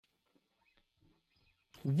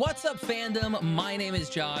What's up, fandom? My name is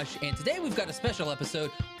Josh, and today we've got a special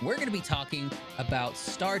episode. We're going to be talking about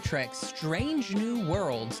Star Trek Strange New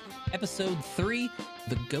Worlds, Episode 3,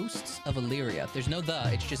 The Ghosts of Illyria. There's no the,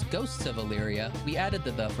 it's just Ghosts of Illyria. We added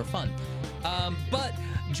the for fun. But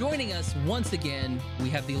joining us once again,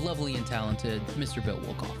 we have the lovely and talented Mr. Bill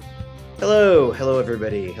Wolkoff. Hello,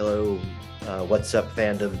 everybody. Hello, what's up,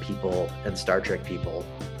 fandom people and Star Trek people.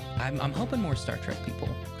 I'm hoping more Star Trek people.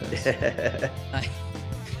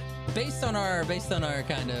 Based on our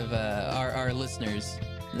kind of our listeners,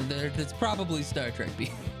 it's probably Star Trek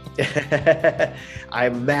people.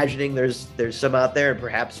 I'm imagining there's some out there, and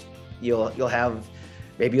perhaps you'll have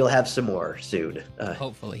some more soon.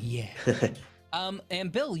 Hopefully, yeah. And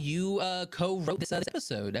Bill, you co-wrote this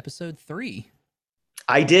episode 3.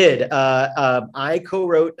 I did. I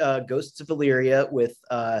co-wrote Ghosts of Illyria with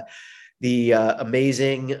the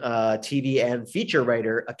amazing TV and feature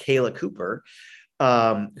writer Akela Cooper.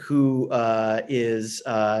 Who is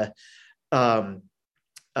Kayla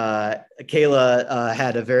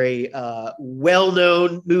had a very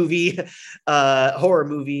well-known movie, horror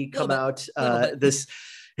movie come out this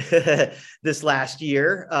last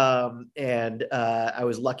year, and I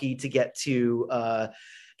was lucky to get to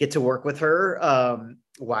work with her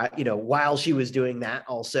while she was doing that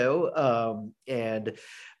also, and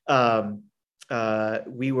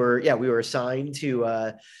we were assigned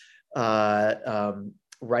to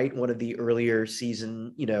write one of the earlier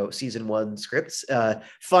season 1 scripts.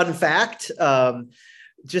 Fun fact,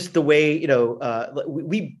 just the way,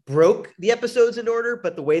 we broke the episodes in order,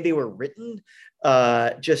 but the way they were written,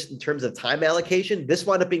 just in terms of time allocation, this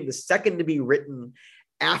wound up being the second to be written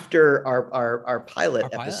after our pilot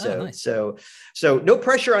episode. Oh, nice. So no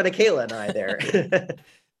pressure on Akela and I there.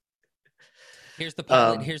 Here's the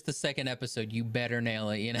pilot. Here's the second episode. You better nail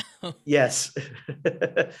it. Yes.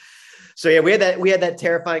 So yeah, we had that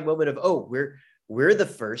terrifying moment of, we're the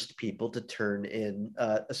first people to turn in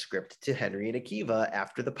a script to Henry and Akiva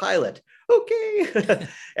after the pilot. Okay.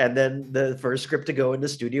 And then the first script to go into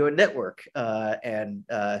studio and network.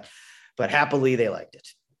 But happily they liked it.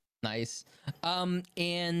 Nice.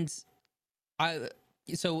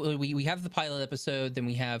 So we have the pilot episode, then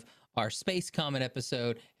we have our Space Comet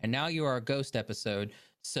episode, and now you are a Ghost episode.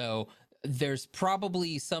 So there's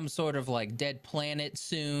probably some sort of like dead planet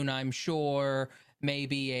soon, I'm sure.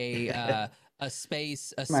 Maybe a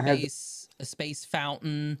space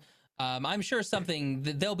fountain. I'm sure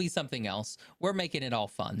there'll be something else. We're making it all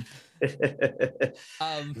fun.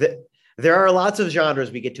 There are lots of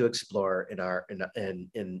genres we get to explore in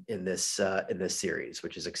this series,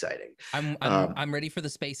 which is exciting. I'm ready for the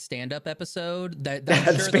space stand-up episode.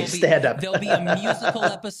 I'm sure there'll be a musical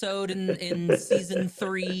episode in season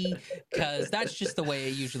 3, because that's just the way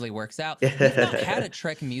it usually works out. We've not had a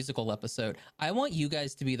Trek musical episode. I want you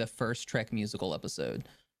guys to be the first Trek musical episode.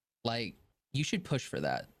 Like, you should push for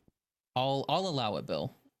that. I'll allow it,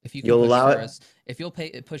 Bill. If you can push for us, if you'll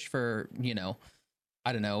push for,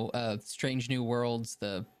 I don't know, Strange New Worlds,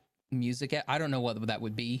 the music. I don't know what that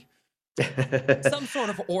would be. Some sort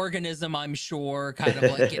of organism, I'm sure, kind of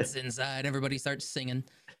like gets inside. Everybody starts singing.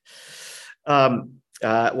 Well,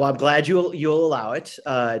 I'm glad you'll allow it.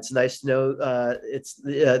 It's nice to know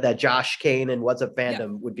that Josh Kane and What's Up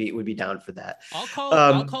Fandom would be down for that.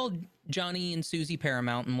 I'll call Johnny and Susie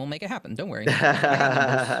Paramount, and we'll make it happen. Don't worry.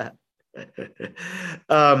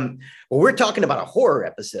 Well, we're talking about a horror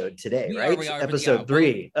episode today, right? We are, episode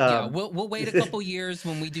 3. We'll wait a couple years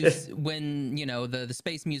when the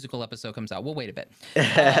space musical episode comes out. We'll wait a bit.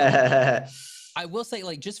 I will say,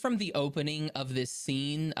 like, just from the opening of this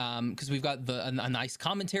scene, because we've got a nice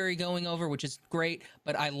commentary going over, which is great.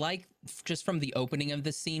 But I like, just from the opening of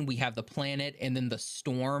this scene, we have the planet and then the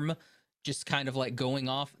storm just kind of like going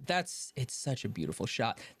off. It's such a beautiful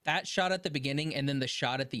shot. That shot at the beginning, and then the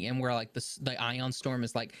shot at the end where like the ion storm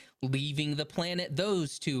is like leaving the planet.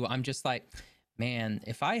 Those two, I'm just like, man,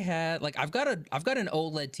 if I had, like, I've got an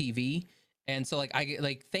OLED TV, and so like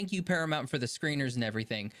thank you Paramount for the screeners and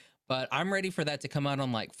everything, but I'm ready for that to come out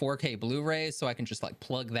on like 4K Blu-ray, so I can just like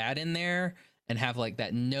plug that in there and have like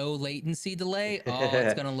that no latency delay. Oh,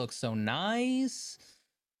 it's gonna look so nice.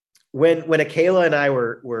 When Akela and I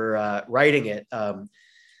were writing it,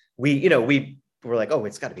 we were like,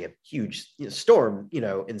 it's got to be a huge storm,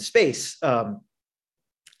 in space, and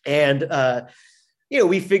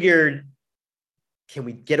we figured, can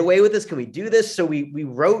we get away with this? Can we do this? So we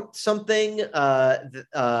wrote something. We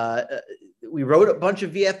wrote a bunch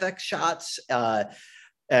of VFX shots, and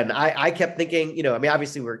I kept thinking,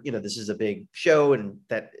 obviously this is a big show, and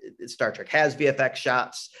that Star Trek has VFX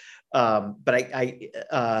shots. But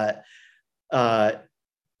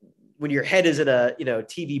when your head is in a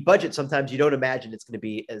TV budget, sometimes you don't imagine it's going to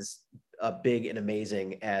be as big and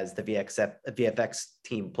amazing as the VFX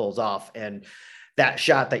team pulls off. And that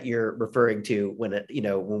shot that you're referring to, when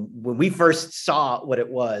when we first saw what it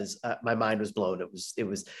was, my mind was blown. It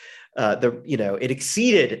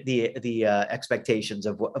exceeded the expectations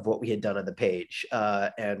of what we had done on the page,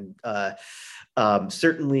 and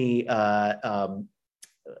certainly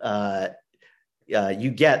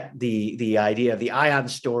you get the idea of the ion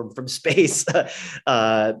storm from space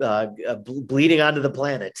bleeding onto the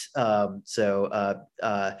planet. So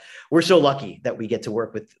we're so lucky that we get to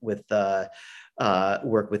work with the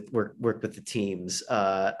teams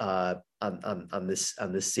on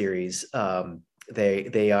this series.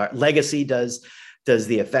 They are Legacy does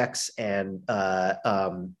the effects, and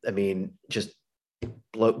I mean, just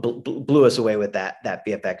blew us away with that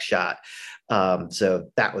VFX shot.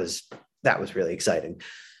 So that was really exciting.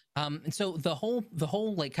 And so the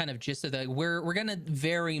whole like kind of gist of that, we're gonna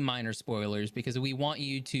very minor spoilers because we want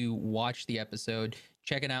you to watch the episode,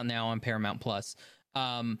 check it out now on Paramount Plus.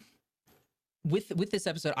 With this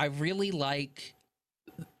episode, I really like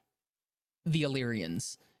the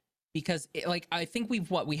Illyrians, because I think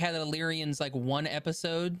we had Illyrians like one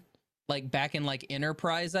episode, like back in like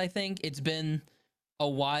Enterprise. I think it's been a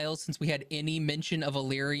while since we had any mention of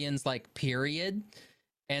Illyrians, like, period.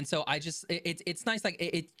 And so I just, it's nice. Like,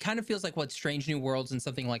 it kind of feels like what Strange New Worlds and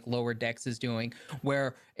something like Lower Decks is doing,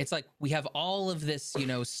 where it's like we have all of this,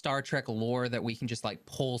 Star Trek lore that we can just like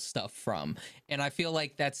pull stuff from. And I feel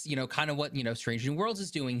like that's, kind of what, Strange New Worlds is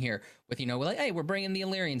doing here with, we're like, hey, we're bringing the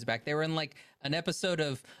Illyrians back. They were in like an episode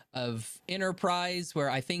of Enterprise where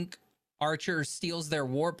I think Archer steals their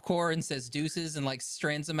warp core and says deuces and like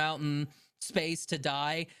strands them out in space to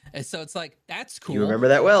die. And so it's like, that's cool. You remember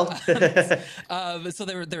that well. So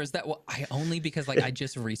there was that. Well, because like I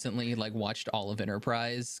just recently like watched all of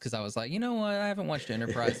Enterprise, because I was like, you know what, I haven't watched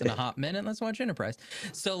Enterprise in a hot minute, let's watch Enterprise.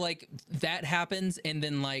 So like that happens, and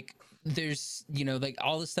then like there's like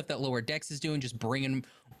all the stuff that Lower Decks is doing, just bringing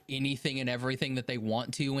anything and everything that they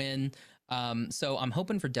want to in. So I'm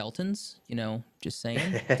hoping for Deltans, just saying.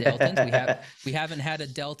 Deltans. We haven't had a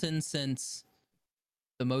Deltan since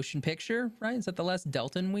the motion picture, right? Is that the last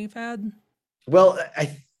Deltan we've had? Well,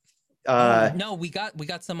 no, we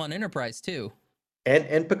got some on Enterprise too.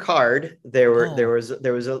 And Picard, there was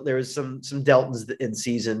some Deltans in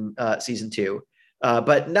season 2,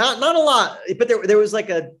 but not a lot. But there was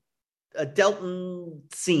like a Deltan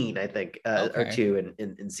scene, I think, or two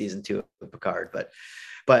in season 2 of Picard. But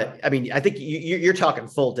I mean, I think you're talking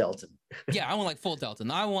full Deltan. Yeah, I want like full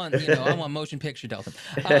Deltan. I want motion picture Deltan.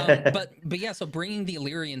 But yeah, so bringing the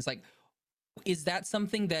Illyrians, like, is that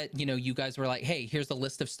something that you guys were like, hey, here's a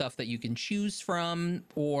list of stuff that you can choose from,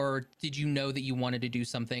 or did you know that you wanted to do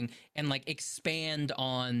something and like expand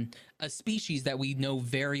on a species that we know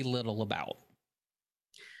very little about?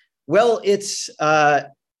 Well, it's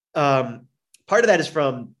part of that is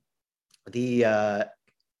from the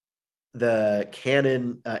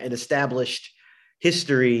canon and established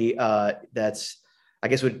history that's, I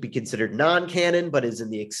guess, would be considered non-canon, but is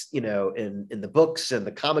in the in the books and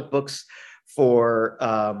the comic books for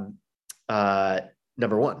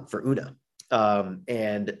number one, for Una.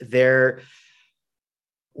 And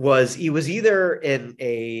he was either in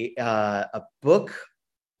a book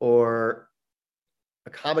or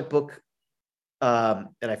a comic book, and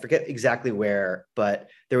I forget exactly where,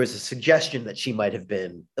 but there was a suggestion that she might have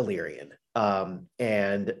been Illyrian.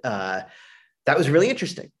 And that was really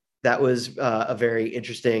interesting. That was a very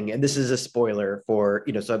interesting, and this is a spoiler for,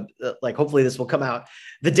 so like, hopefully this will come out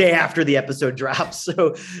the day after the episode drops.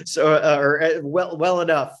 Or well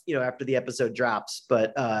enough, after the episode drops,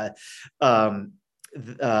 but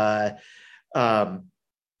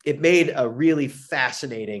it made a really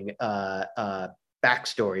fascinating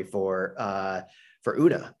backstory for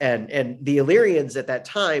Una, and the Illyrians at that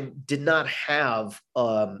time did not have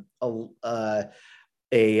a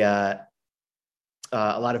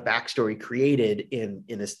lot of backstory created in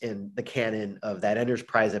the canon of that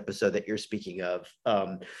Enterprise episode that you're speaking of,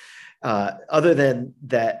 other than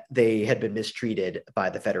that they had been mistreated by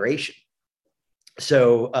the Federation.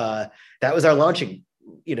 So that was our launching,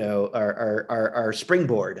 our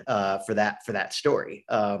springboard for that story,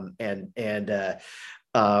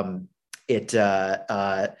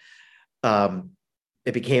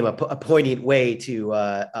 it became a poignant way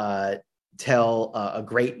to tell a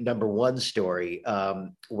great number one story,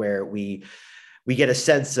 where we get a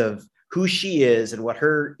sense of who she is and what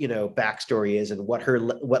her backstory is, and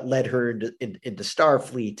what led her into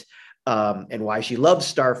Starfleet, and why she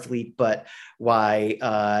loves Starfleet, but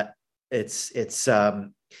why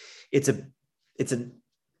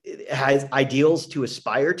has ideals to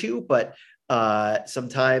aspire to, but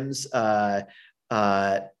sometimes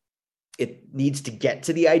it needs to get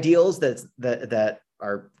to the ideals that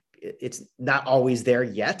are, it's not always there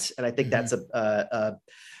yet. And I think that's a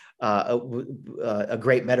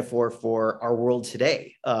great metaphor for our world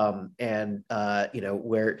today. And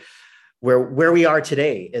where we are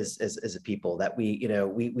today as a people, that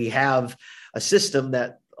we have a system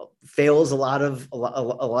that fails a lot of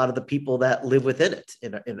the people that live within it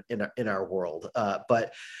in our world.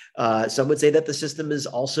 But some would say that the system is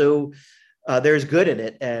also, there's good in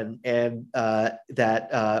it, and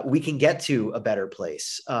that we can get to a better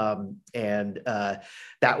place. And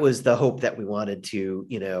that was the hope that we wanted to,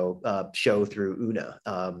 show through Una,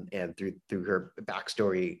 and through her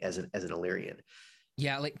backstory as an Illyrian.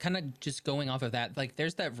 Yeah, like kind of just going off of that, like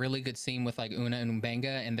there's that really good scene with like Una and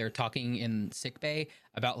Mbenga, and they're talking in sickbay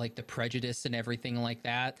about like the prejudice and everything like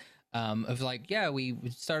that. Of like, yeah, we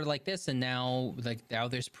started like this, and now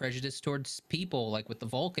there's prejudice towards people, like with the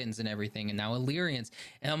Vulcans and everything, and now Illyrians.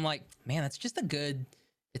 And I'm like, man, that's just a good.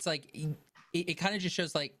 It's like it kind of just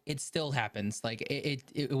shows like it still happens, like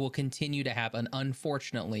it will continue to happen,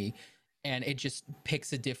 unfortunately, and it just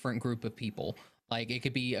picks a different group of people. Like it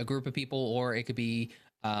could be a group of people, or it could be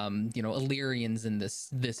Illyrians in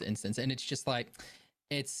this instance, and it's just like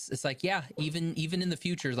it's like, yeah, even in the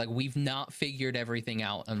future, like we've not figured everything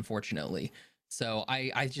out, unfortunately. So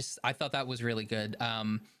I thought that was really good.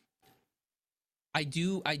 I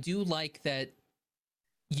do like that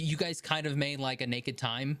you guys kind of made like a Naked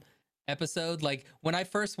Time episode. Like when I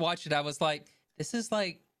first watched it, I was like, this is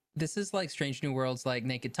like Strange New Worlds, like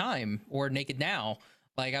Naked Time or Naked Now.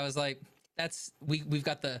 Like I was like, that's we've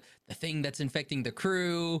got the thing that's infecting the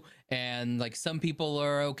crew, and like some people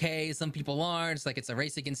are okay, some people aren't. It's like it's a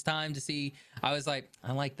race against time to see. I was like,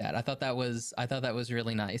 I like that. I thought that was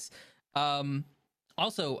really nice.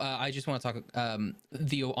 Also, I just want to talk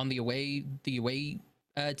the away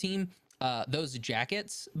team. Those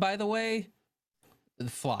jackets, by the way,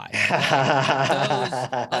 fly.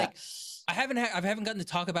 Like, I haven't gotten to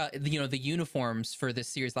talk about the uniforms for this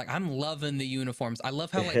series. Like I'm loving the uniforms. I love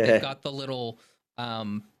how like they've got the little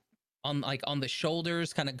on the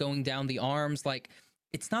shoulders, kind of going down the arms. Like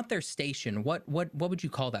it's not their station. What would you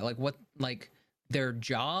call that? Like what, like their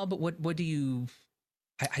job? What do you?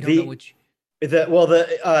 I don't know what.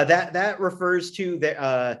 That refers to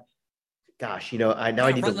the gosh, I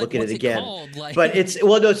need to look at it again. Like... But it's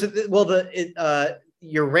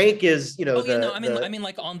your rank is, I mean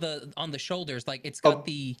like on the shoulders, like it's got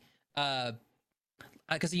the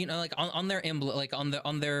because like on their emblem, like on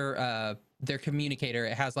their communicator,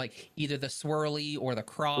 it has like either the swirly or the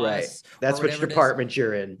cross. Right. That's which department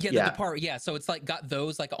you're in. Yeah, the department. Yeah, so it's like got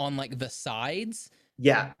those like on like the sides.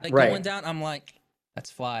 Yeah, like going down. I'm like, that's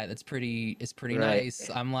fly. That's pretty. It's pretty nice.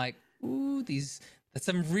 I'm like, ooh, that's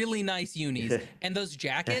some really nice unis. And those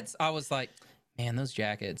jackets, I was like, man, those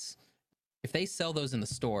jackets. If they sell those in the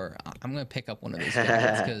store, I'm gonna pick up one of those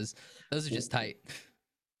jackets because those are just tight.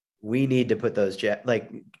 We need to put those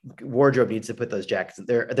wardrobe needs to put those jackets.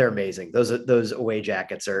 They're amazing. Those away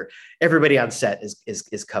jackets are, everybody on set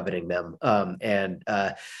is coveting them.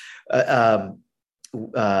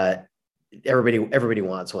 Everybody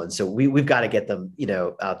wants one. So we've got to get them,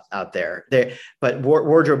 out there. But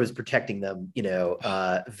wardrobe is protecting them,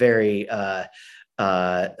 very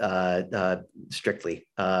strictly.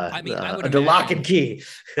 I mean, under lock and key.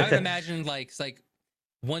 I would imagine like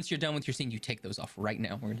once you're done with your scene, you take those off right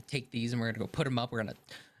now. We're gonna take these and we're gonna go put them up. We're gonna,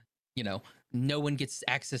 no one gets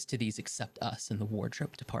access to these except us in the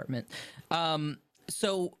wardrobe department.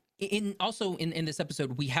 So in this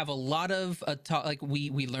episode, we have a lot of like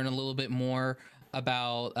we learn a little bit more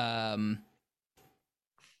about La'an.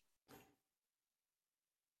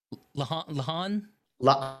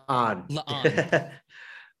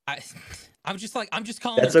 I'm just calling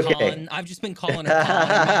That's her okay. Khan. I've just been calling her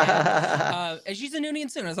Khan. And she's a Noonien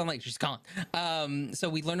soon. So I'm like, she's Khan. So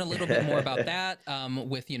we learn a little bit more about that.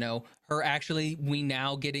 With her actually, we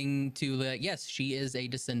now getting to yes, she is a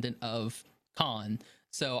descendant of Khan.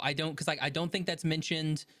 So I don't think that's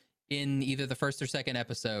mentioned in either the first or second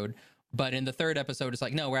episode. But in the third episode, it's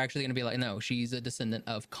like, no, we're actually going to be like, no, she's a descendant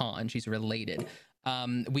of Khan. She's related.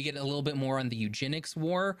 We get a little bit more on the eugenics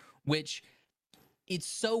war, which it's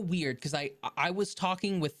so weird because I was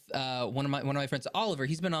talking with one of my friends, Oliver.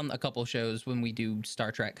 He's been on a couple of shows when we do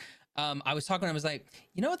Star Trek. I was talking. I was like,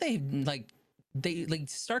 what they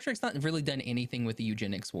Star Trek's not really done anything with the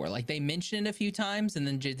eugenics war. Like they mention it a few times and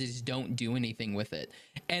then just don't do anything with it.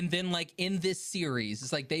 And then like in this series,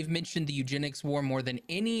 it's like they've mentioned the eugenics war more than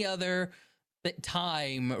any other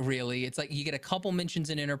time. Really, it's like you get a couple mentions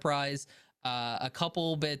in Enterprise. A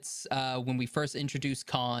couple bits when we first introduced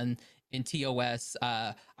Khan in TOS.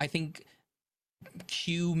 I think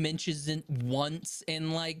Q mentions it once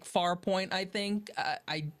in like Farpoint. I think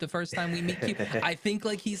I the first time we meet Q, I think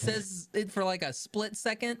like he says it for like a split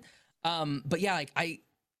second. But yeah, like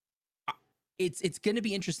it's gonna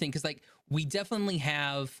be interesting because like we definitely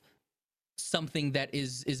have something that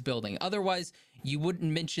is building. Otherwise, you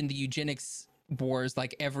wouldn't mention the eugenics wars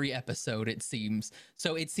like every episode, it seems.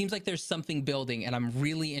 So it seems like there's something building, and I'm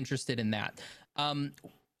really interested in that. Um,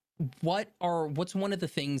 what's one of the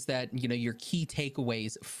things that your key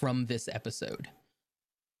takeaways from this episode?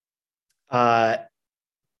 Uh,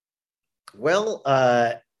 well,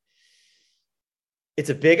 it's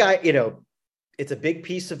a big, it's a big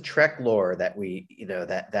piece of Trek lore that we,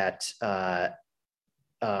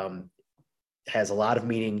 um, has a lot of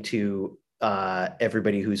meaning to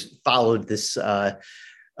everybody who's followed this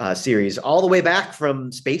series all the way back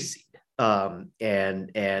from Space Seed,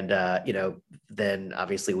 then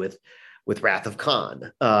obviously with Wrath of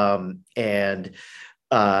Khan, and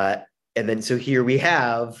then so here we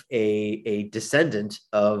have a descendant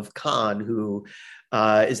of Khan who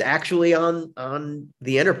is actually on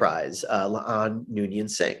the Enterprise, on Noonien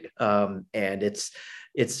Singh, and it's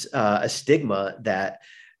a stigma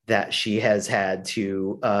that she has had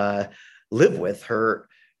to live with her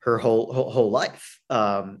whole life,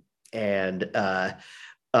 and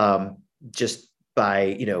just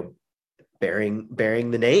by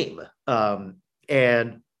bearing the name,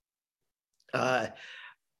 and the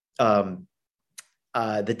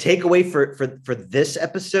takeaway for this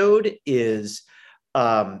episode is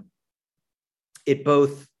it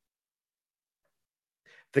both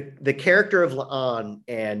the character of La'an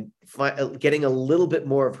and getting a little bit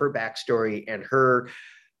more of her backstory and her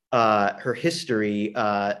history,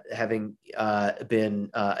 having been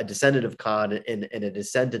a descendant of Khan and a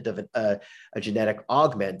descendant of a genetic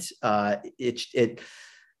augment, it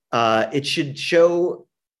should show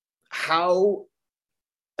how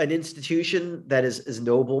an institution that is as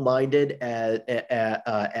noble-minded as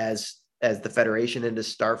the Federation and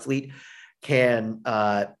as Starfleet can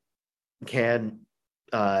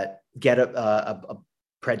get a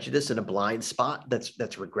prejudice and a blind spot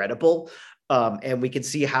that's regrettable, and we can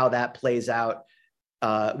see how that plays out.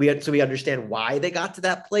 We understand why they got to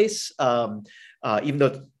that place, even though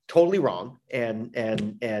it's totally wrong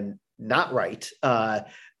and not right.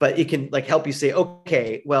 But it can like help you say,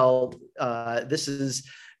 okay, well, this is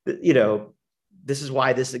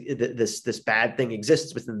why this bad thing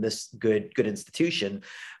exists within this good institution,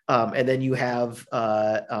 and then you have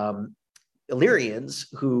Illyrians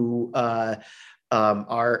who are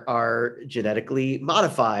genetically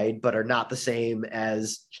modified, but are not the same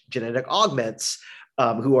as genetic augments,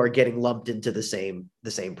 who are getting lumped into the same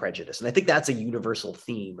prejudice. And I think that's a universal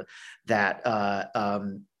theme that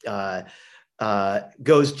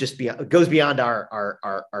goes beyond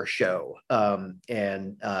our show,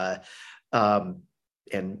 and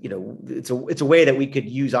it's a way that we could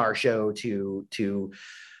use our show to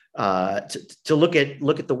look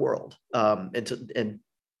at the world, and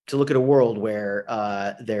to look at a world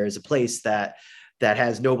where there's a place that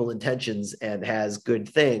has noble intentions and has good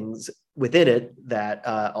things within it, that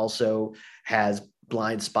also has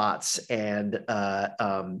blind spots and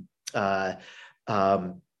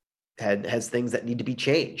has things that need to be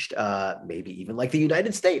changed, maybe even like the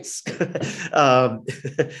United States.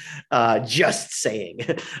 Just saying.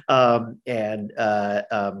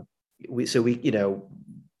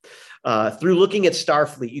 Through looking at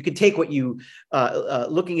Starfleet, you can take what you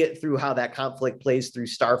looking at through how that conflict plays through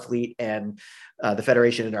Starfleet and the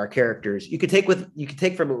Federation and our characters. You can take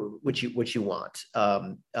from it what you want,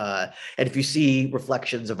 and if you see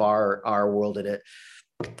reflections of our world in it,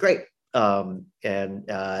 great. That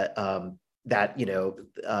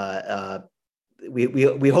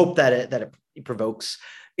we hope that it provokes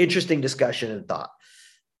interesting discussion and thought.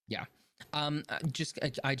 Yeah. I just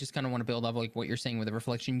kind of want to build up like what you're saying with the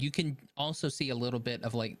reflection. You can also see a little bit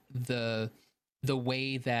of like the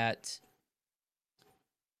way that,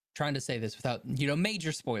 trying to say this without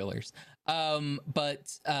major spoilers,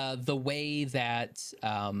 but the way that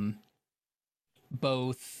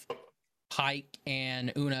both Pike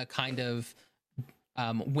and Una kind of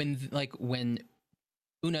when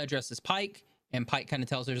Una addresses Pike and Pike kind of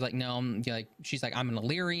tells her like, no, she's like, I'm an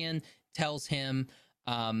Illyrian, tells him,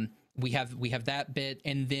 we have that bit,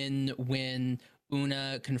 and then when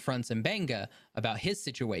Una confronts Mbenga about his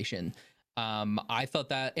situation, I thought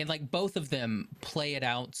that, and like both of them play it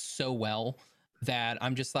out so well that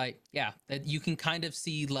I'm just like, yeah, that you can kind of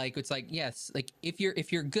see like, it's like, yes, like if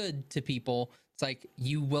you're good to people, it's like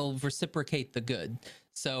you will reciprocate the good.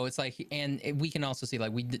 So it's like, and we can also see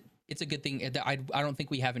like it's a good thing. I don't think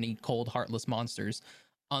we have any cold, heartless monsters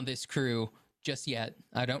on this crew just yet.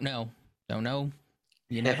 I don't know. Don't know.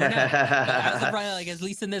 You never know. But as of right now, like at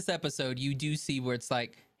least in this episode, you do see where it's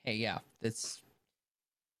like, hey, yeah, that's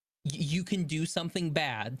you can do something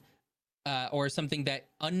bad, or something that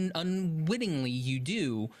unwittingly you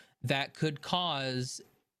do that could cause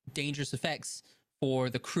dangerous effects for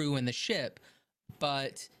the crew and the ship,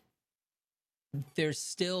 but there's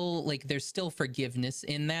still forgiveness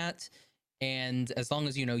in that. And as long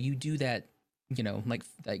as you do that, like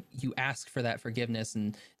you ask for that forgiveness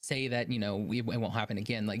and say that it won't happen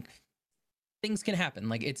again, like things can happen.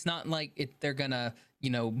 Like it's not like they're gonna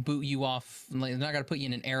boot you off, like they're not gonna put you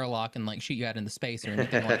in an airlock and like shoot you out into space or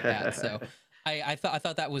anything like that. So I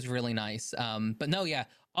thought that was really nice. But no, yeah,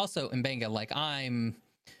 also Mbenga, like I'm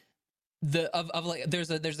like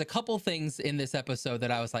there's a couple things in this episode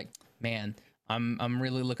that I was like, man, I'm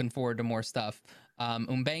really looking forward to more stuff.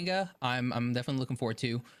 Mbenga, I'm definitely looking forward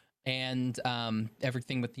to, and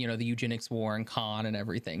everything with the eugenics war and Khan and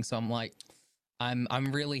everything. So I'm like,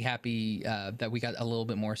 I'm really happy that we got a little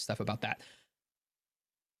bit more stuff about that.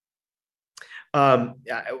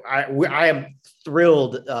 I am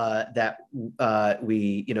thrilled that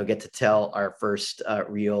we get to tell our first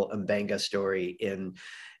real Mbenga story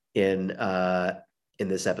in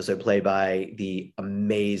this episode, played by the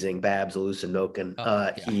amazing Babs Alusin-Moken.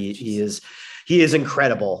 He is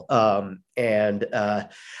incredible. And I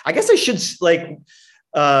guess I should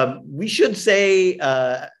we should say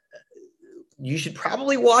you should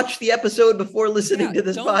probably watch the episode before listening to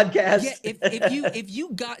this podcast. Yeah, if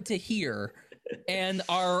you got to here and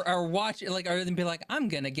are watching, like, are then be like, I'm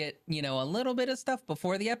gonna get a little bit of stuff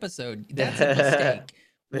before the episode. That's a mistake.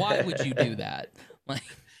 Why would you do that? Like,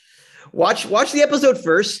 watch the episode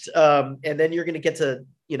first, and then you're gonna get to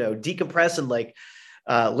decompress and like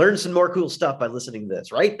learn some more cool stuff by listening to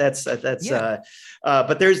this. Right? That's yeah.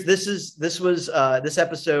 But this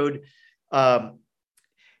episode.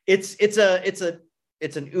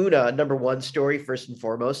 It's an Una #1 story first and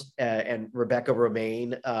foremost, and Rebecca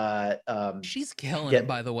Romijn. She's killing it,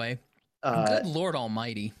 by the way. Good Lord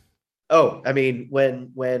Almighty! Oh, I mean,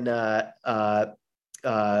 when we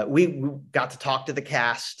got to talk to the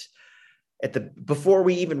cast before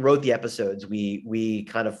we even wrote the episodes, we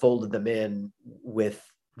kind of folded them in with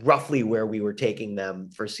roughly where we were taking them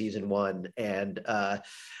for season 1, and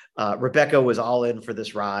Rebecca was all in for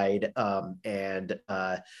this ride, and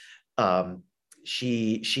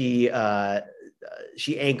she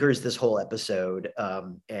anchors this whole episode,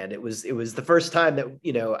 and it was the first time that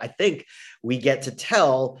I think we get to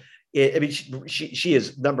tell it. I mean, she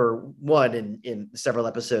is #1 in several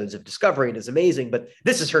episodes of Discovery and is amazing, but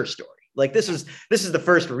this is her story. Like this is the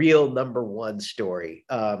first real #1 story,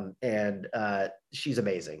 and she's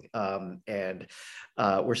amazing, and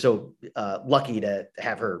we're so lucky to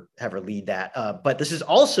have her lead that. But this is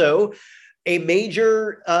also a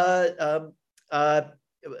major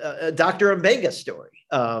Dr. Mbenga story,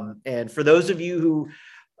 and for those of you who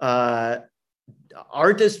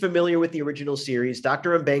aren't as familiar with the original series,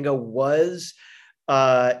 Dr. Mbenga was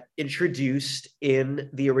introduced in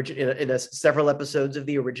the original several episodes of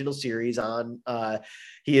the original series.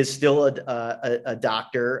 He is still a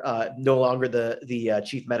doctor, no longer the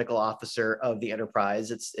chief medical officer of the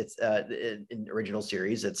Enterprise. It's in the original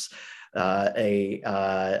series. It's somebody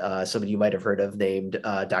you might have heard of named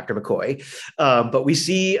Dr. McCoy. But we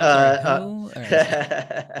see, but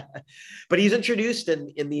he's introduced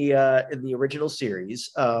in the original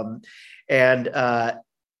series, and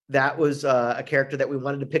that was a character that we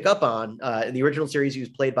wanted to pick up on. In the original series, he was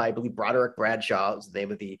played by, I believe, Broderick Bradshaw was the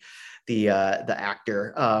name of the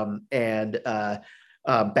actor. And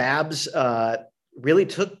Babs really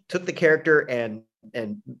took the character and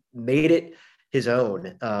made it his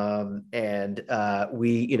own. And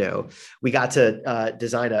we got to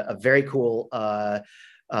design a very cool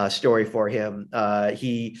story for him.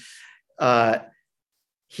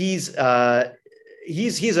 He's a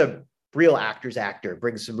real actor's actor,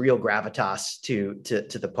 brings some real gravitas to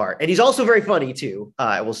the part, and he's also very funny too.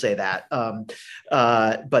 I will say that.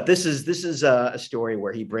 But this is a story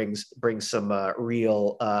where he brings some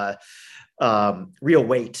real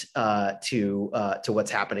weight to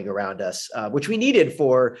what's happening around us, which we needed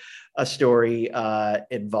for a story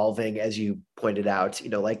involving, as you pointed out,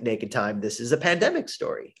 like Naked Time. This is a pandemic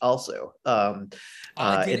story also. Wow,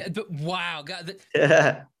 God.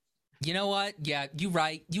 You know what? Yeah, you're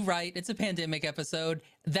right. It's a pandemic episode.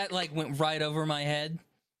 That like went right over my head.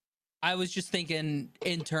 I was just thinking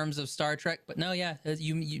in terms of Star Trek, but no, yeah,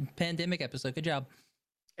 you pandemic episode. Good job.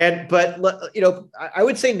 But you know, I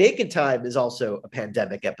would say Naked Time is also a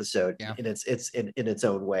pandemic episode in its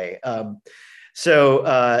own way. So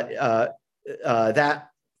that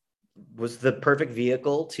was the perfect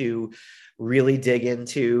vehicle to really dig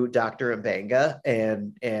into Dr. Mbenga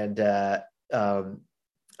and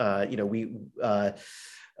you know, we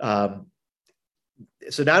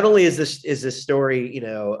so not only is this story, you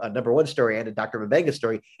know, a number one story and a Dr. Mbenga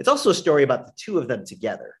story, it's also a story about the two of them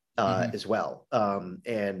together as well.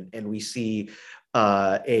 And we see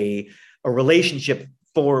a relationship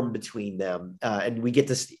form between them, and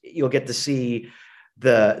you'll get to see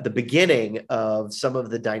the beginning of some of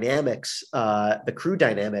the dynamics, the crew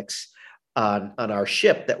dynamics on our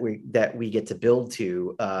ship that we get to build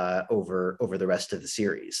to over the rest of the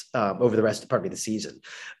series, over the rest of the season.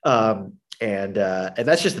 And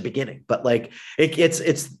that's just the beginning, but like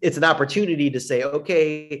it's an opportunity to say,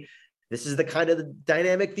 okay, this is the kind of the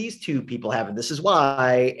dynamic these two people have, and this is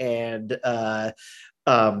why. And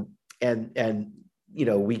you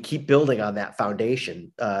know, we keep building on that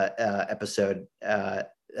foundation episode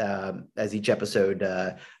as each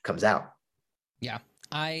episode comes out. Yeah,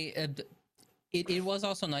 it was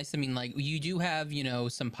also nice. I mean, like, you do have, you know,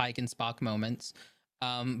 some Pike and Spock moments,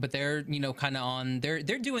 but they're, you know, kind of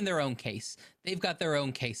they're doing their own case. They've got their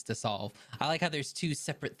own case to solve. I like how there's two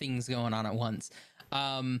separate things going on at once.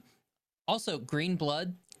 Also, Green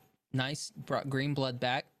Blood, nice, brought Green Blood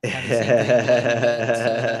back. Haven't seen Green Blood in a bit, so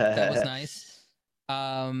that was nice.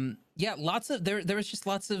 Yeah, there was just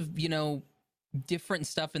lots of, you know, different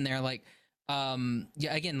stuff in there. Like,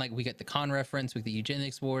 yeah, again, like, we get the Khan reference, we get the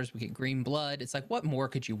eugenics wars, we get Green Blood. It's like, what more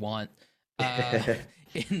could you want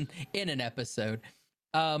in an episode?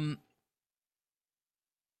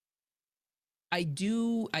 I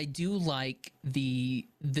do like the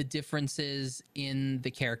differences in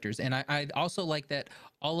the characters, and I also like that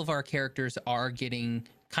all of our characters are getting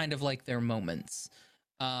kind of like their moments.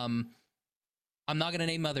 I'm not gonna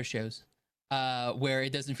name other shows where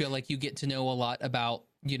it doesn't feel like you get to know a lot about,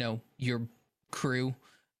 you know, your crew.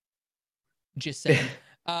 Just saying.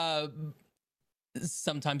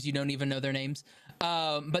 Sometimes you don't even know their names.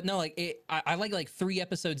 But no, like, I like 3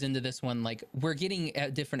 episodes into this one, like, we're getting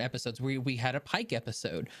different episodes. We had a Pike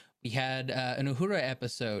episode, we had an Uhura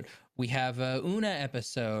episode, we have a Una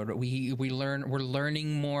episode. We're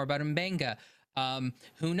learning more about Mbenga.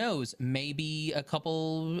 Who knows? Maybe a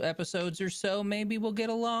couple episodes or so, maybe we'll get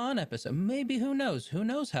a La'an episode. Maybe, who knows? Who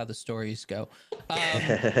knows how the stories go?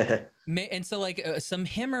 And so, like, some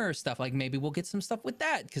Himmer stuff, like, maybe we'll get some stuff with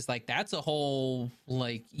that, because, like, that's a whole,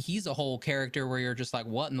 like, he's a whole character where you're just like,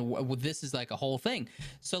 what in the this is like a whole thing.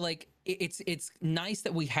 So, like, it's nice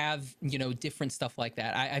that we have, you know, different stuff like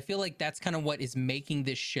that. I feel like that's kind of what is making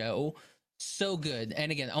this show so good.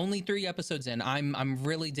 And again, only 3 episodes in, I'm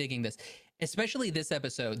really digging this. Especially this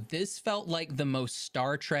episode. This felt like the most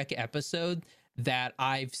Star Trek episode that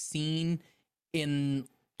I've seen in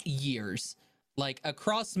years. Like,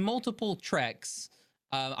 across multiple Treks,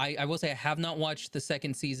 I will say I have not watched the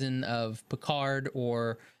second season of Picard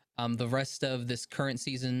or the rest of this current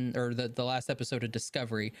season, or the last episode of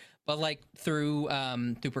Discovery. But, like, through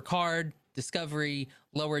Picard, Discovery,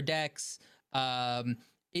 Lower Decks,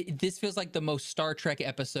 this feels like the most Star Trek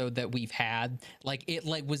episode that we've had. Like, it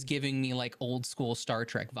was giving me like old school Star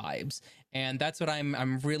Trek vibes, and that's what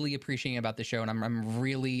I'm really appreciating about the show, and I'm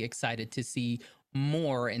really excited to see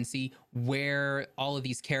more and see where all of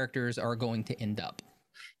these characters are going to end up.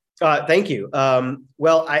 Thank you.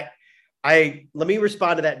 Well, I let me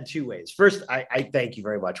respond to that in 2 ways. First, I thank you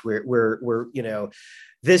very much. We're you know,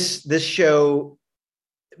 this show,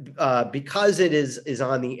 because it is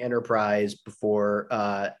on the Enterprise before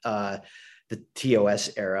the TOS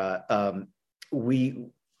era, we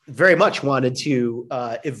very much wanted to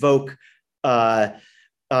evoke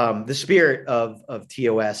the spirit of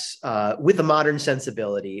TOS with a modern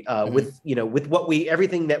sensibility, with, you know, with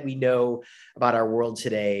everything that we know about our world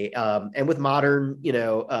today, and with modern, you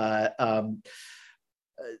know,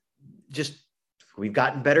 just, we've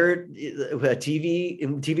gotten better at TV.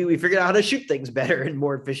 We figured out how to shoot things better and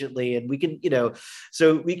more efficiently, and we can, you know,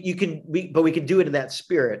 so we can do it in that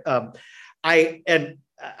spirit. I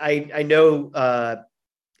know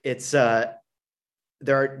it's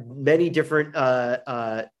there are many different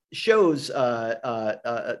shows,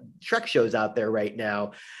 Trek shows out there right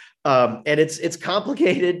now. And it's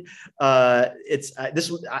complicated. I'm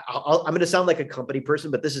going to sound like a company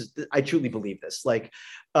person, but I truly believe this. Like,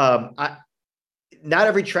 not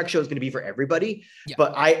every Trek show is going to be for everybody,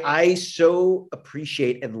 but I so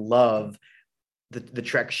appreciate and love the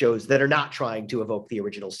Trek shows that are not trying to evoke the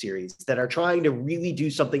original series, that are trying to really do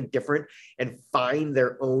something different and find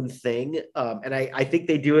their own thing. And I think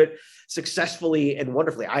they do it successfully and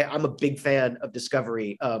wonderfully. I'm a big fan of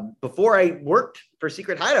Discovery. Before I worked for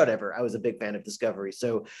Secret Hideout ever, I was a big fan of Discovery.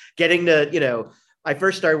 So getting to, I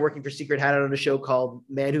first started working for Secret Hideout on a show called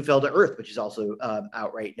Man Who Fell to Earth, which is also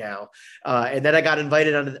out right now. And then I got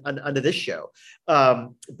invited onto this show.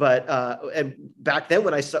 And back then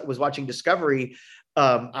when I was watching Discovery,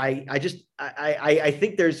 I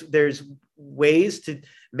think there's ways to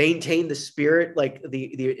maintain the spirit, like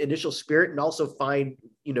the initial spirit, and also find,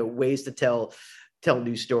 ways to tell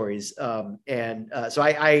new stories. So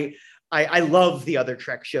I love the other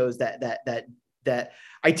Trek shows that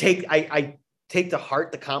I take to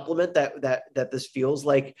heart the compliment that this feels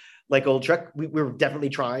like old Trek. We're definitely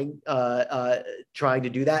trying to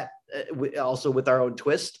do that, also with our own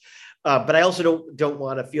twist. But I also don't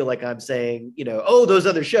want to feel like I'm saying, those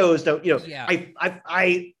other shows don't, Yeah.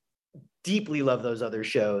 I deeply love those other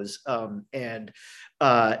shows. And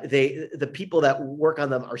the people that work on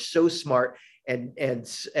them are so smart and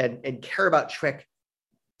care about Trek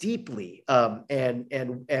deeply. They're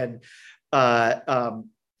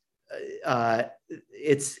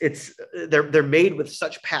made with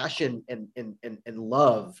such passion and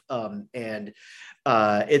love.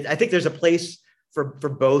 I think there's a place for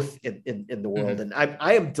both in the world. Mm-hmm. And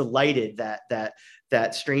I am delighted that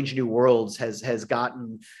Strange New Worlds has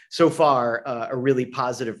gotten so far a really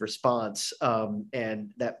positive response.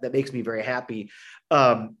 And that makes me very happy.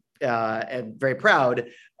 And very proud.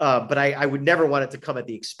 But I would never want it to come at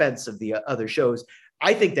the expense of the other shows.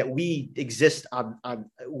 I think that we exist on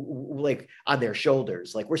their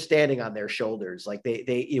shoulders. Like, we're standing on their shoulders. Like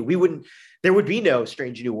there would be no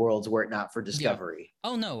Strange New Worlds were it not for Discovery. Yeah.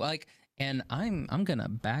 Oh no. And I'm gonna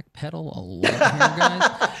backpedal a little here,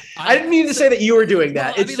 guys. I didn't mean to say that you were doing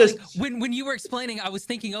that. It's just when you were explaining, I was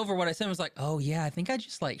thinking over what I said. I was like, oh yeah, I think I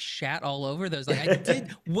just shat all over those.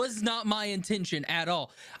 Was not my intention at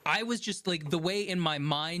all. I was just the way in my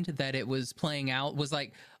mind that it was playing out was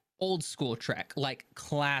old school Trek,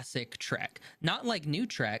 classic Trek, not new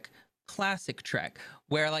Trek, classic Trek,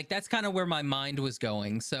 where that's kind of where my mind was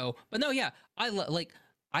going. So, but no, yeah,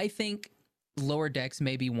 I think Lower Decks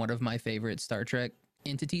may be one of my favorite Star Trek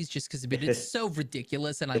entities, just because it's so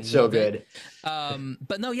ridiculous and it's so good.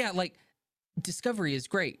 But no, yeah, Discovery is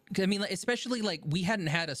great. I mean, especially we hadn't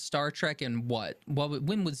had a Star Trek in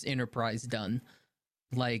when was Enterprise done?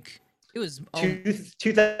 It was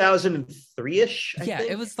 2003-ish. Yeah,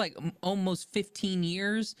 it was almost 15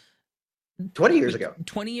 years. 20 years ago.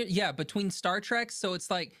 20 years, yeah, between Star Trek. So it's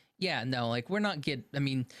yeah, no, we're not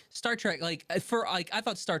Star Trek, I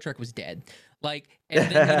thought Star Trek was dead. And then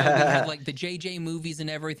we had the JJ movies and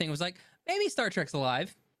everything. It was maybe Star Trek's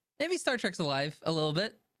alive. Maybe Star Trek's alive a little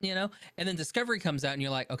bit, And then Discovery comes out and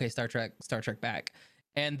you're okay, Star Trek back.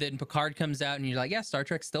 And then Picard comes out and you're yeah, Star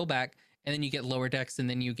Trek's still back. And then you get Lower Decks, and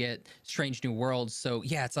then you get Strange New Worlds. So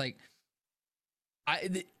yeah, it's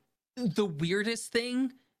the weirdest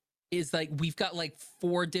thing is we've got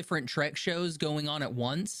 4 different Trek shows going on at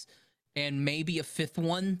once, and maybe a 5th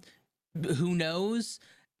one, who knows?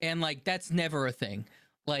 And that's never a thing.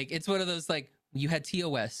 It's one of those you had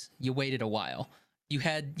TOS, you waited a while, you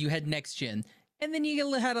had Next Gen, and then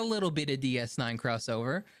you had a little bit of DS9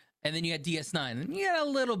 crossover. And then you had DS9, and you had a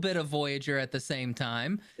little bit of Voyager at the same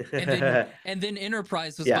time. And then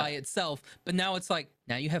Enterprise was by itself. But now it's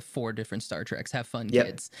now you have 4 different Star Treks. Have fun,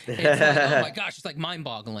 kids. It's oh my gosh, it's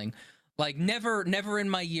mind-boggling. Never in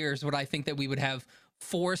my years would I think that we would have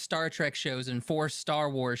 4 Star Trek shows and 4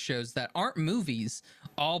 Star Wars shows that aren't movies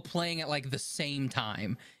all playing at the same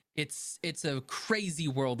time. It's a crazy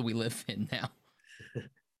world we live in now.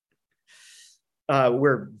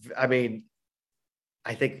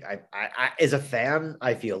 I think I as a fan,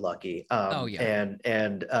 I feel lucky.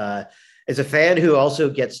 And as a fan who also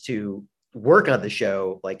gets to work on the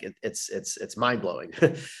show, it's mind blowing.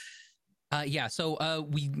 Yeah. So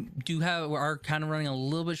we are kind of running a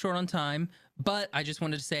little bit short on time, but I just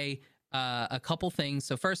wanted to say a couple things.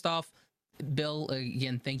 So first off, Bill,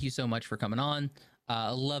 again, thank you so much for coming on.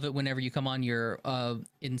 Love it whenever you come on. You're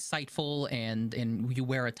insightful and you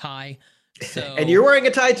wear a tie. So, and you're wearing a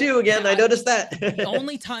tie too again. I noticed that. The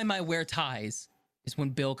only time I wear ties is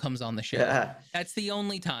when Bill comes on the show. That's the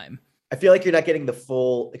only time. I feel like you're not getting the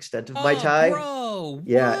full extent of my tie. Bro,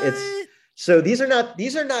 yeah, what? So these are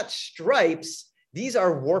not stripes. These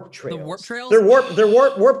are warp trails. The warp trails? They're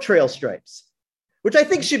warp trail stripes, which I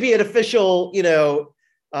think should be an official,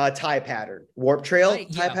 tie pattern. Warp trail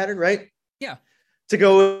tie pattern, right? Yeah. To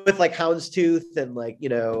go with houndstooth and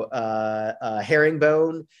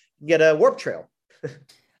herringbone. Get a warp trail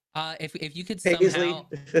If you could Paisley. somehow,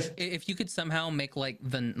 if you could somehow make like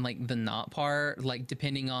the not part, like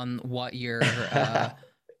depending on what your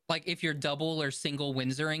like if you're double or single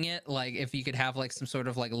Windsoring it, like if you could have like some sort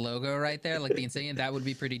of like logo right there, like the insignia, that would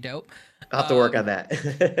be pretty dope. I'll have to work on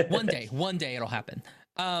One that. day it'll happen.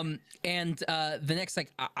 And the next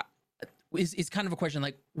like is kind of a question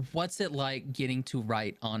like, what's it like getting to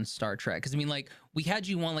write on Star Trek? Because I mean, like we had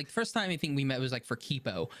you on like the first time I think we met was like for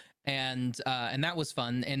Kipo, and that was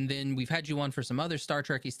fun. And then we've had you on for some other Star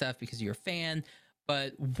Trekky stuff because you're a fan.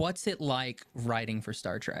 But what's it like writing for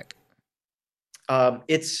Star Trek?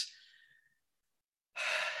 It's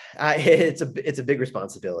it's a big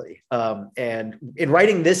responsibility. And in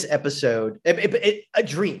writing this episode, a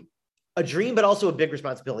dream, but also a big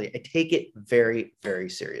responsibility. I take it very, very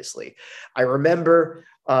seriously. I remember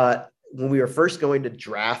when we were first going to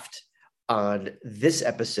draft on this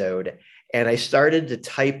episode, and I started to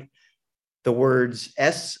type the words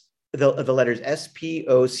the letters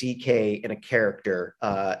SPOCK in a character,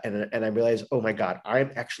 and I realized, oh my God,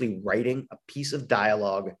 I'm actually writing a piece of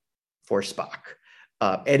dialogue for Spock.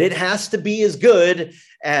 And it has to be as good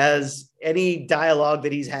as any dialogue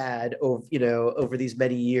that he's had over these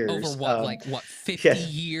many years. Over what 50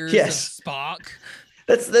 years of Spock?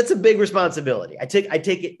 That's a big responsibility. I take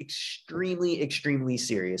it extremely, extremely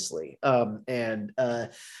seriously. And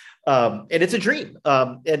it's a dream.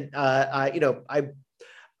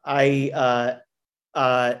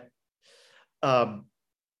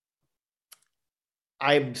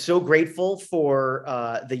 I'm so grateful for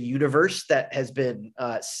the universe that has been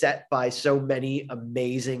set by so many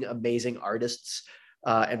amazing, amazing artists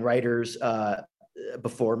and writers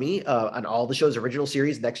before me on all the show's original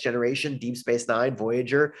series, Next Generation, Deep Space Nine,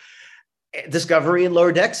 Voyager, Discovery, and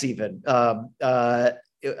Lower Decks even. I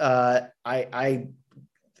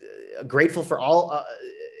grateful for all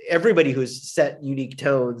everybody who's set unique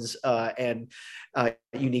tones and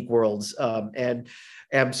unique worlds, and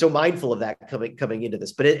I'm so mindful of that coming into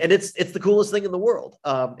this. But it's the coolest thing in the world.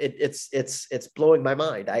 It's blowing my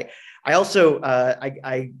mind. I also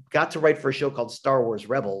I got to write for a show called Star Wars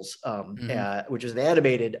Rebels, which is an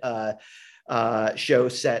animated show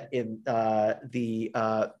set in the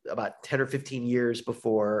about 10 or 15 years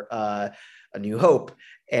before A New Hope.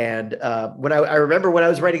 And when I remember when I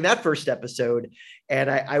was writing that first episode, and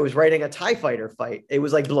I was writing a TIE fighter fight, it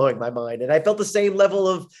was like blowing my mind. And I felt the same level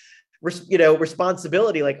of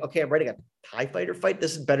responsibility. Like, okay, I'm writing a TIE fighter fight.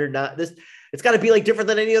 This is better not this. It's got to be like different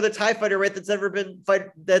than any other TIE fighter, right? That's ever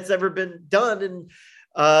been done, and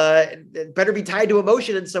it better be tied to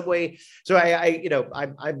emotion in some way. So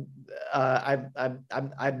I'm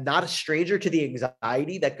not a stranger to the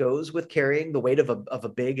anxiety that goes with carrying the weight of a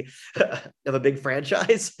big of a big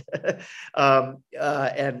franchise. And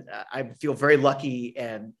I feel very lucky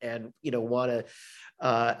and want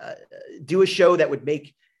to do a show that would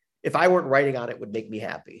make, if I weren't writing on it, would make me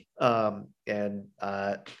happy. And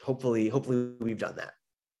hopefully we've done that.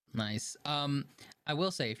 Nice. I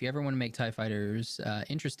will say, if you ever want to make TIE fighters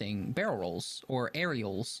interesting, barrel rolls or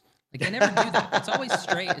aerials, like they never do that. It's always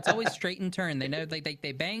straight. It's always straight and turn. They know they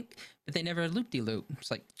bank, but they never loop-de-loop.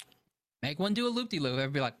 It's like, make one do a loop-de-loop.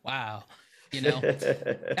 Everybody be like, wow.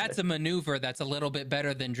 That's a maneuver that's a little bit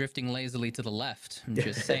better than drifting lazily to the left. I'm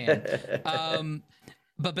just saying.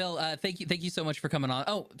 But Bill, thank you so much for coming on.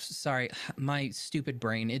 Oh, sorry, my stupid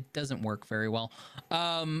brain, it doesn't work very well.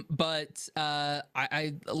 But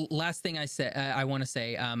I last thing I want to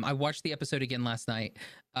say, I watched the episode again last night,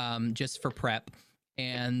 just for prep,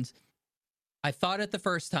 and I thought it the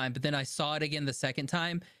first time, but then I saw it again the second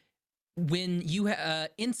time. When you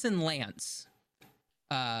Ensign Lance,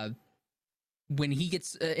 when he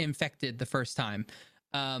gets infected the first time,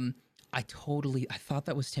 I thought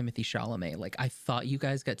that was Timothée Chalamet. Like, I thought you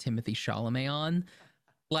guys got Timothée Chalamet on.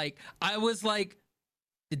 Like, I was like,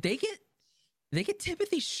 did they get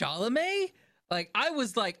Timothée Chalamet? Like, I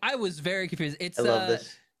was very confused. It's I love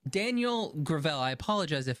this. Daniel Gravel. I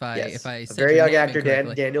apologize if I said very your young name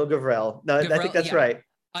actor, Daniel Gravel. No, I think that's right.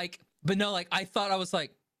 Like, but no, like I thought, I was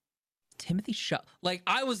like, Timothée Chalamet. Like,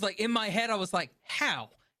 I was like, in my head, I was like, how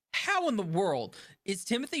in the world is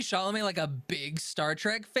Timothée Chalamet like a big Star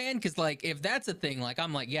Trek fan? Because like, if that's a thing, like,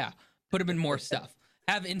 I'm like, yeah, put him in more stuff.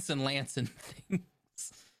 Have Ensign Lance and things.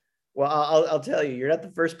 Well, I'll tell you, you're not the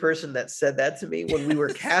first person that said that to me. When we were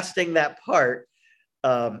casting that part,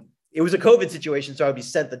 it was a COVID situation, so I'd be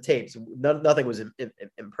sent the tapes. Nothing was in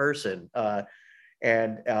person.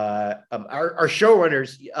 And our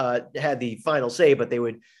showrunners had the final say, but they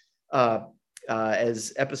would,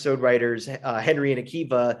 as episode writers, Henry and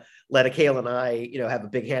Akiva let Akela and I, have a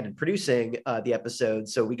big hand in producing the episode.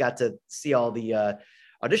 So we got to see all the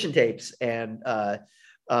audition tapes, and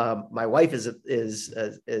my wife has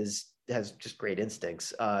just great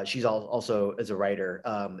instincts. She's also as a writer,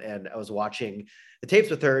 and I was watching the tapes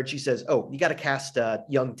with her, and she says, "Oh, you got to cast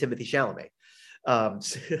young Timothy Chalamet."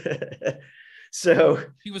 So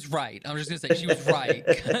she was right. I'm just gonna say she was right.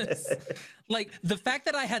 Like the fact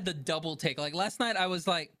that I had the double take, like last night, I was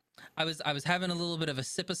like, I was having a little bit of a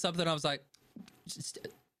sip of something. I was like,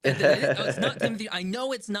 it's not Timothy. I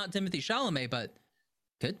know it's not Timothy Chalamet, but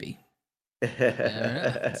could be.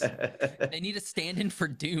 They need a stand-in for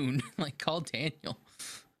Dune. Like, call Daniel.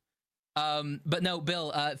 But no,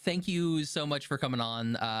 Bill, thank you so much for coming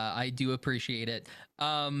on. I do appreciate it.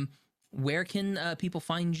 Where can people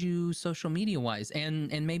find you social media wise,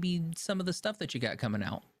 and maybe some of the stuff that you got coming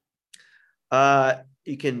out?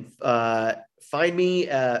 You can find me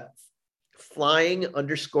at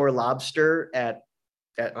flying_lobster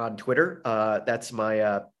on Twitter. That's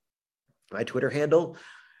my my Twitter handle,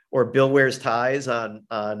 or Bill Wears Ties on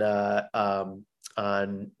the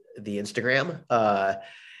Instagram.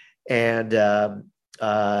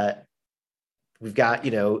 We've got,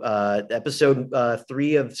 episode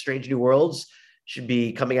 3 of Strange New Worlds should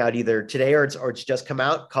be coming out either today or it's just come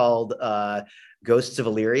out, called Ghosts of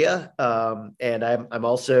Illyria. And I'm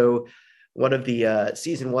also one of the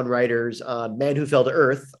season 1 writers on Man Who Fell to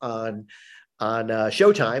Earth on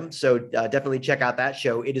Showtime. So definitely check out that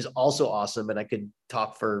show. It is also awesome, and I could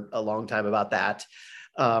talk for a long time about that.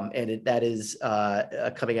 That is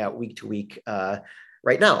coming out week to week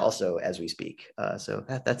right now, also as we speak. So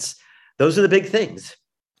those are the big things.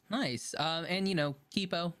 Nice. And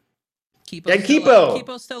Kipo.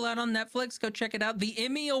 Kipo's still out on Netflix. Go check it out. The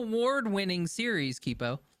Emmy Award-winning series,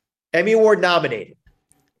 Kipo. Emmy Award nominated,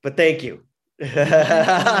 but thank you.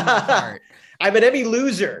 I'm an Emmy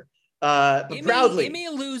loser, but proudly. Emmy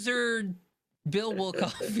loser, Bill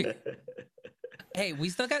Wolkoff. Hey, we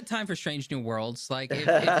still got time for Strange New Worlds. Like, if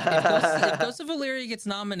Ghosts of Illyria gets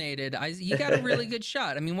nominated, you got a really good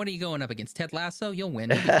shot. I mean, what are you going up against? Ted Lasso? You'll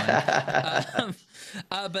win. It'll be fun.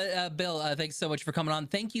 But Bill, thanks so much for coming on.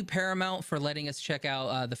 Thank you, Paramount, for letting us check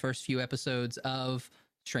out the first few episodes of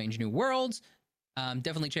Strange New Worlds.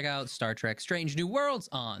 Definitely check out Star Trek Strange New Worlds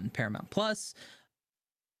on Paramount Plus.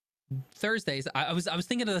 Thursdays. I was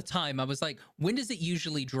thinking of the time. I was like, when does it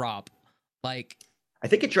usually drop? Like, I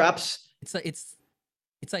think it drops.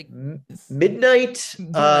 It's like midnight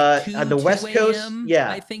on the West Coast.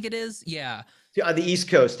 Yeah, I think it is. Yeah. On the East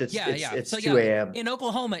Coast, it's so 2 a.m. In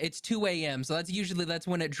Oklahoma, it's 2 a.m. So that's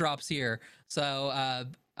when it drops here. So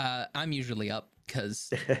I'm usually up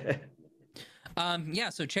because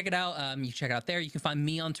so check it out. You check it out there. You can find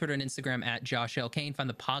me on Twitter and Instagram at Josh L. Kane. Find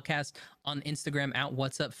the podcast on Instagram at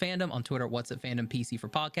What's Up Fandom, on Twitter What's Up Fandom PC for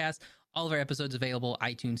podcast. All of our episodes available: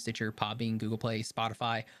 iTunes, Stitcher, Podbean, Google Play,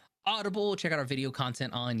 Spotify, Audible. Check out our video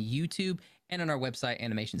content on YouTube and on our website,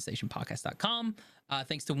 animationstationpodcast.com.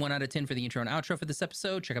 Thanks to 1 out of 10 for the intro and outro for this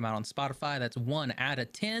episode. Check them out on Spotify. That's 1 out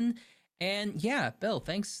of 10. And yeah, Bill,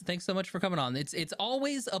 thanks so much for coming on. It's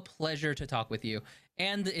always a pleasure to talk with you,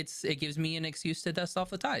 and it gives me an excuse to dust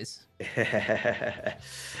off the ties.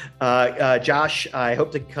 Josh, I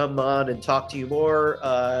hope to come on and talk to you more.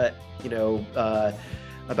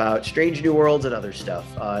 About Strange New Worlds and other stuff.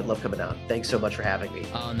 I'd love coming on. Thanks so much for having me.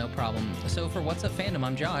 No problem. So for What's Up Fandom,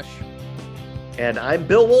 I'm Josh. And I'm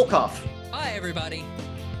Bill Wolkoff. Bye, everybody.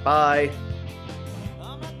 Bye.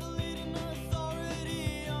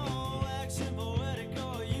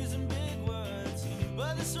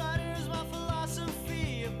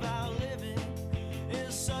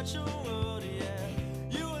 Such a